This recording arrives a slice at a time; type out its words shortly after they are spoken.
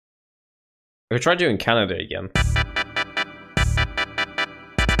We try doing Canada again.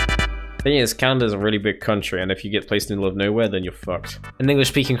 Thing is, Canada's a really big country, and if you get placed in the middle of nowhere, then you're fucked. An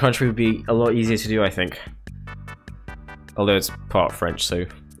English-speaking country would be a lot easier to do, I think. Although it's part French, so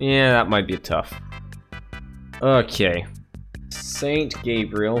yeah, that might be tough. Okay. Saint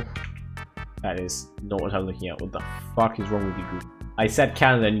Gabriel. That is not what I'm looking at. What the fuck is wrong with you, Google? I said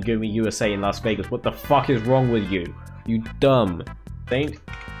Canada and you gave me USA in Las Vegas. What the fuck is wrong with you? You dumb. Saint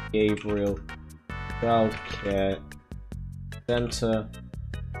Gabriel Childcare Center,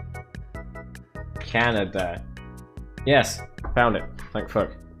 Canada. Yes, found it. Thank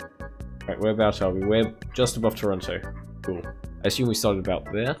fuck. Right, whereabouts are we? We're just above Toronto. Cool. I assume we started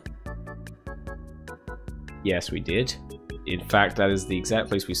about there. Yes, we did. In fact, that is the exact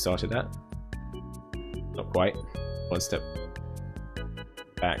place we started at. Not quite. One step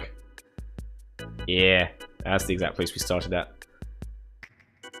back. Yeah, that's the exact place we started at.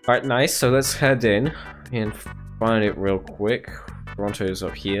 Alright, nice. So let's head in and find it real quick. Toronto's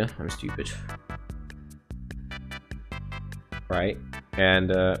up here. I'm stupid. Right.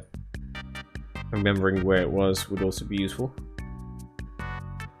 And remembering where it was would also be useful.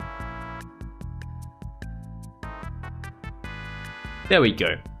 There we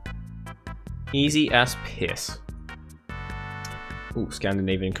go. Easy as piss. Ooh,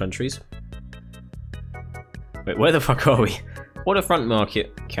 Scandinavian countries. Wait, where the fuck are we? Waterfront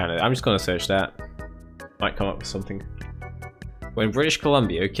market, Canada. I'm just gonna search that. Might come up with something. We're in British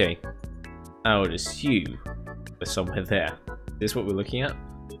Columbia, okay. I would assume we're somewhere there. Is this what we're looking at?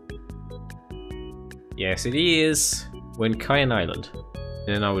 Yes, it is. We're in Cayenne Island.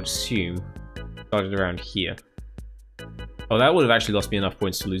 And then I would assume started around here. Oh, that would have actually lost me enough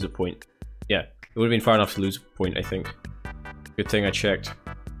points to lose a point. Yeah, it would have been far enough to lose a point, I think. Good thing I checked.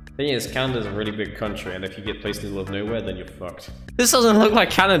 Thing is, Canada's a really big country, and if you get placed in the middle of nowhere, then you're fucked. This doesn't look like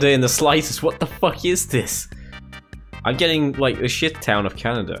Canada in the slightest. What the fuck is this? I'm getting, like, a shit town of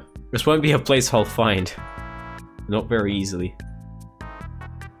Canada. This won't be a place I'll find. Not very easily.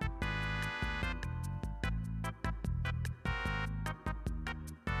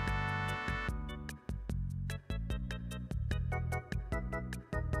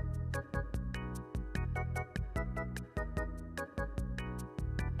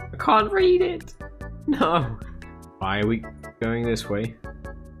 Can't read it. No. Why are we going this way?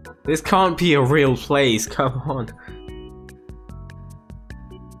 This can't be a real place. Come on.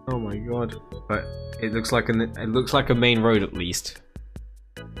 Oh my god. But it looks like a main road at least,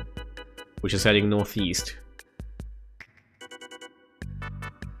 which is heading northeast.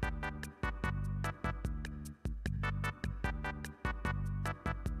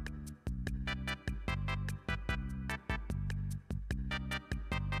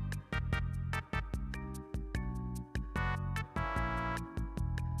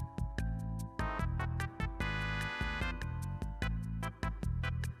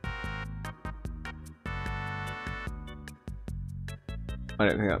 I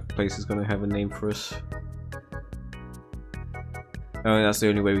don't think that place is going to have a name for us. Oh, that's the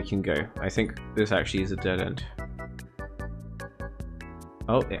only way we can go. I think this actually is a dead end.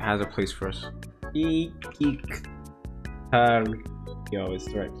 Oh, it has a place for us. Yo, it's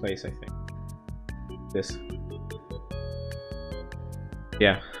the right place, I think. This.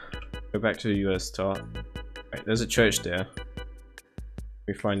 Yeah. Go back to the US start. Right, there's a church there.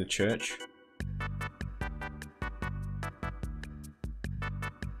 We find the church.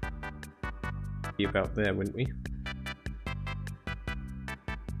 About there, wouldn't we?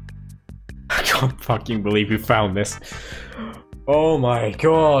 I can't fucking believe we found this. Oh my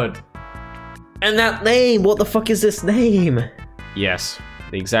god. And that name! What the fuck is this name? Yes,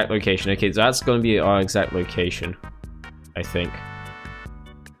 the exact location. Okay, so that's gonna be our exact location, I think.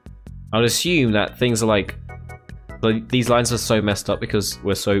 I'd assume that things are like these lines are so messed up because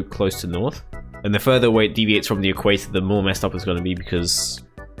we're so close to north. And the further away it deviates from the equator, the more messed up it's gonna be because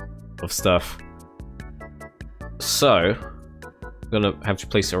of stuff. So, I'm gonna have to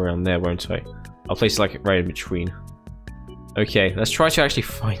place it around there, won't I? I'll place it like right in between. Okay, let's try to actually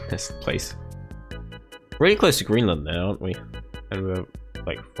find this place. Really close to Greenland there, aren't we? And we're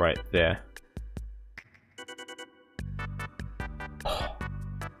like right there.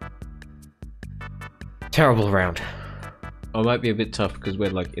 Terrible round. Oh, it might be a bit tough because we're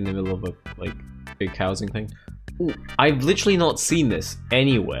like in the middle of a like big housing thing. Ooh, I've literally not seen this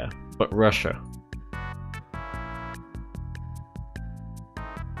anywhere but Russia.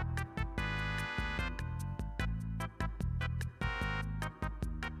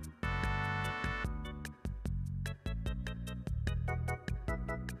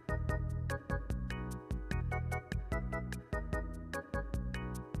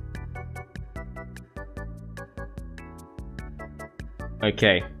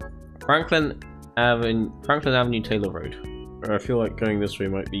 Okay. Franklin Avenue, Taylor Road. I feel like going this way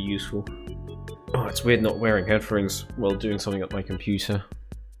might be useful. Oh, it's weird not wearing headphones while doing something at my computer.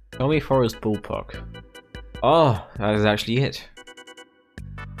 Tommy Forest Ballpark. Oh, that is actually it.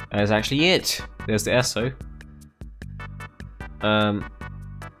 That is actually it. There's the SO.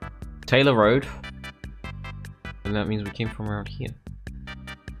 Taylor Road. And that means we came from around here.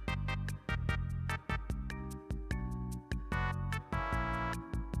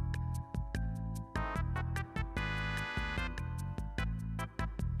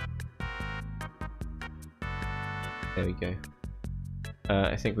 There we go.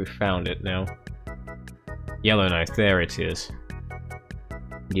 I think we found it now. Yellowknife, there it is.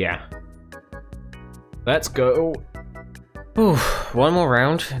 Yeah. Let's go. Ooh, one more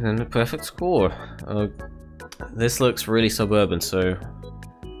round and then the perfect score. This looks really suburban, so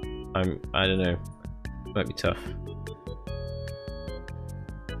I don't know. Might be tough.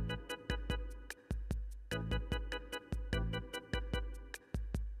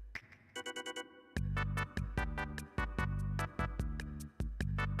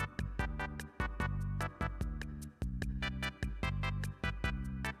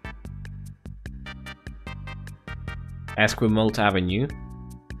 Esquimalt Avenue.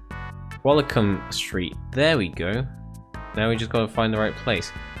 Wallicum Street. There we go. Now we just gotta find the right place.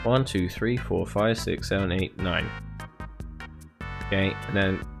 1, 2, 3, 4, 5, 6, 7, 8, 9. Okay, and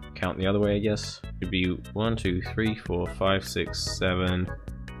then count the other way, I guess. Should be 1, 2, 3, 4, 5, 6, 7.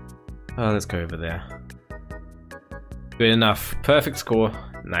 Oh, let's go over there. Good enough. Perfect score.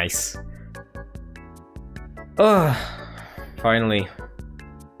 Nice. Oh, finally.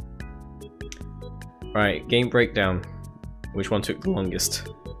 Right, game breakdown. Which one took the longest?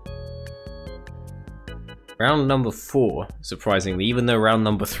 Round number 4, surprisingly, even though round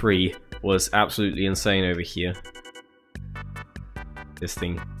number 3 was absolutely insane over here. This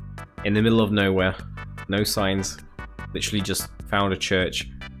thing. In the middle of nowhere. No signs. Literally just found a church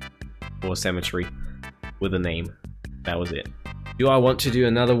or a cemetery with a name. That was it. Do I want to do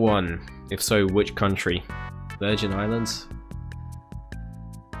another one? If so, which country? Virgin Islands?